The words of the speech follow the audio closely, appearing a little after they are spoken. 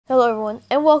Hello everyone,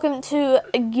 and welcome to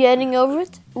Getting Over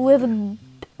It with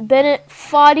Bennett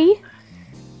Foddy.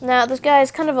 Now, this guy is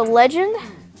kind of a legend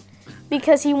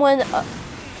because he won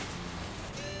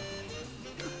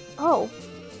Oh,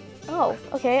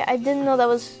 okay, I didn't know that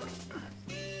was...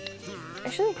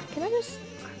 Actually, can I just...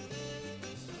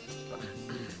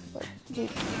 Dude.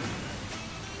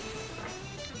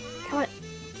 Come on.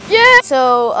 Yeah!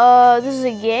 So, this is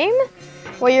a game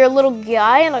where you're a little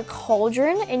guy in a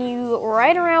cauldron and you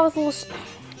ride around with a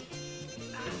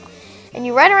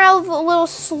little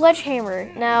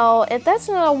sledgehammer. Now, if that's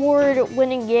an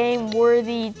award-winning game,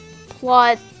 worthy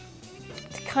plot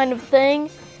kind of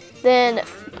thing, then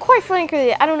quite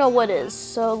frankly, I don't know what is.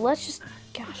 So let's just,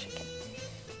 gosh, okay.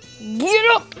 Get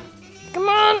up! Come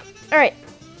on! All right,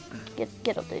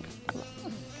 get up, dude. Come on.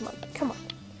 Come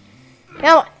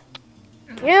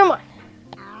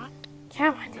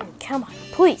on, dude. Come on.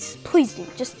 Please,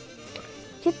 dude. Just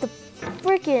get the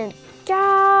freaking,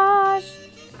 gosh,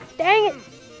 dang it.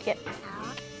 Get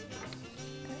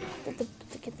the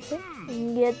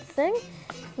thing.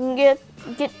 Get.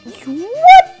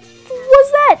 What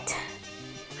was that?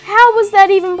 How was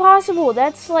that even possible?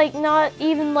 That's like not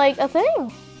even like a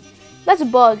thing. That's a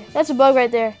bug. That's a bug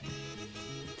right there.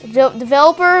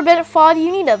 Developer Bennett Foddy,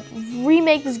 you need to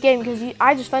remake this game because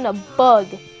I just found a bug.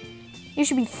 You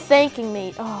should be thanking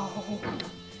me.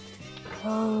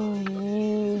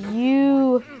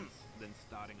 You.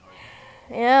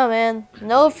 Yeah, man.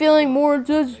 No feeling more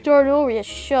just starting over. Yeah,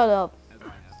 shut up.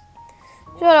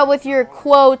 Shut up with your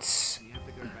quotes.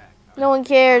 No one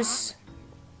cares.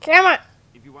 Come on.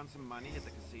 If you want some money at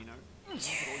the casino,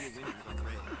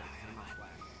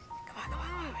 Come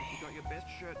on. You got your best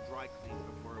shirt dry cleaned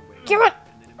before a wedding. Come on.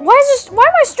 Why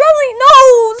am I struggling?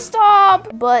 No, stop.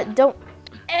 But don't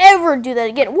ever do that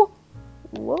again. Whoa.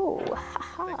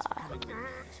 Haha.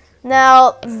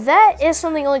 Now, that is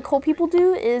something only cool people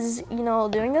do, is,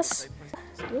 doing this.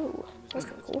 Ooh, that's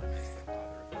kind of cool.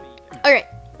 Alright,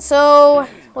 so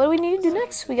what do we need to do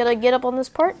next? We gotta get up on this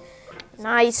part.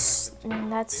 Nice.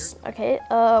 That's okay.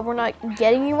 We're not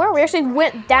getting anywhere. We actually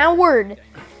went downward.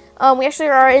 We actually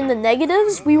are in the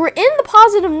negatives. We were in the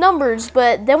positive numbers,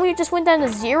 but then we just went down to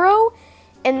 0,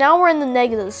 and now we're in the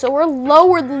negatives. So we're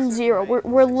lower than 0.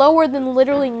 We're lower than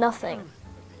literally nothing.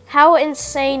 How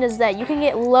insane is that? You can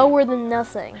get lower than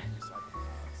nothing.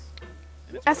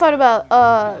 I thought about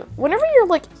whenever you're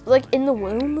like in the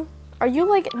womb, are you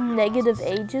like negative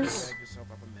ages?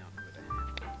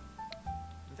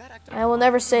 I will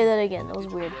never say that again. That was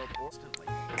weird.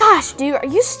 Gosh, dude, are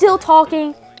you still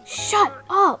talking? Shut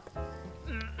up.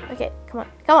 Okay, come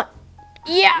on.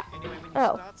 Yeah.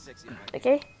 Oh.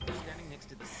 Okay.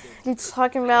 Dude's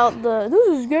talking about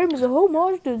this game is a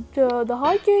homage to the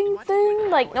hiking thing.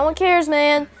 Like, no one cares,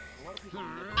 man.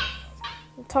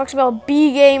 He talks about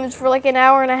B games for like an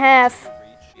hour and a half.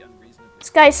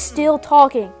 This guy's still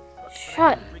talking.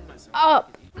 Shut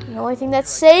up. The only thing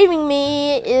that's saving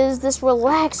me is this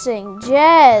relaxing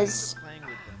jazz.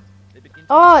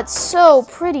 Oh, it's so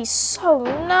pretty, so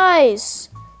nice.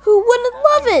 Who wouldn't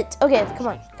love it? Okay, come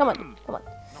on.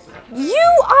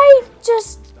 I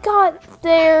just got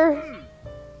there.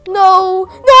 No.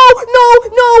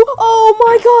 Oh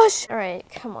my gosh. All right,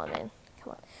 come on, man.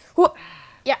 Come on. Whoa.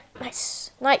 Yeah,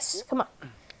 nice. Come on.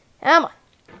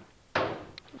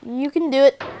 You can do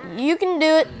it.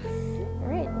 All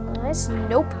right, nice.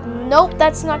 Nope,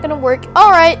 that's not gonna work.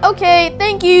 All right, okay,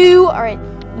 thank you. All right,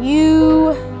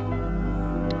 you.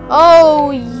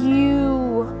 Oh,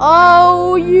 you.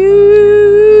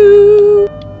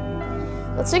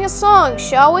 Let's sing a song,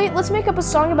 shall we? Let's make up a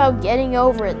song about getting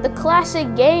over it. The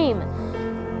classic game.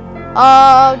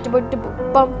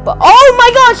 Oh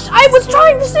my gosh! I was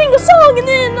trying to sing a song and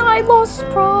then I lost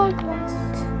progress.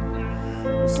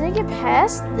 We just need to get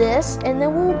past this and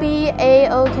then we'll be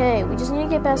a-okay. We just need to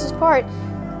get past this part.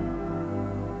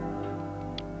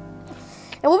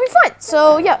 And we'll be fine.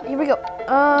 So yeah, here we go.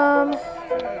 Come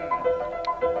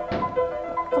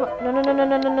on. No.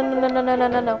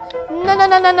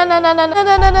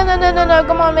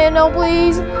 Come on, man. No,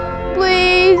 please.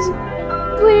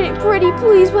 Pretty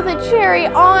please with a cherry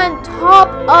on top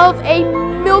of a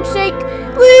milkshake.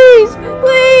 Please.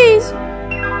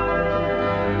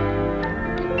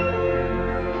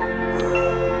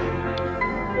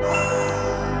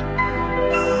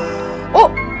 Oh,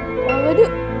 I'm gonna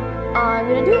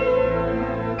do it.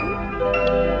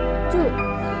 Do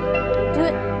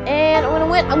it. And I'm gonna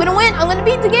win. I'm gonna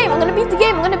beat the game. No!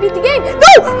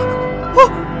 Oh,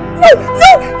 no!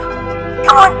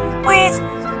 Come on, please.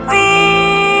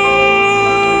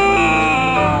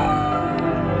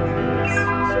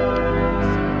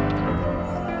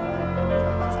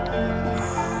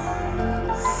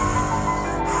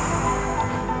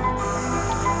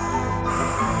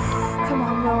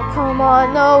 No, come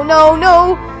on. No, no,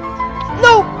 no.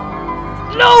 No.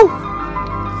 No.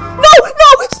 No,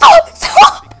 no. Stop.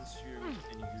 Stop. Be consumed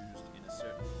and used in a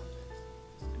certain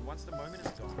context. And once the moment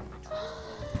is gone, they try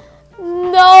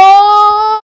to No.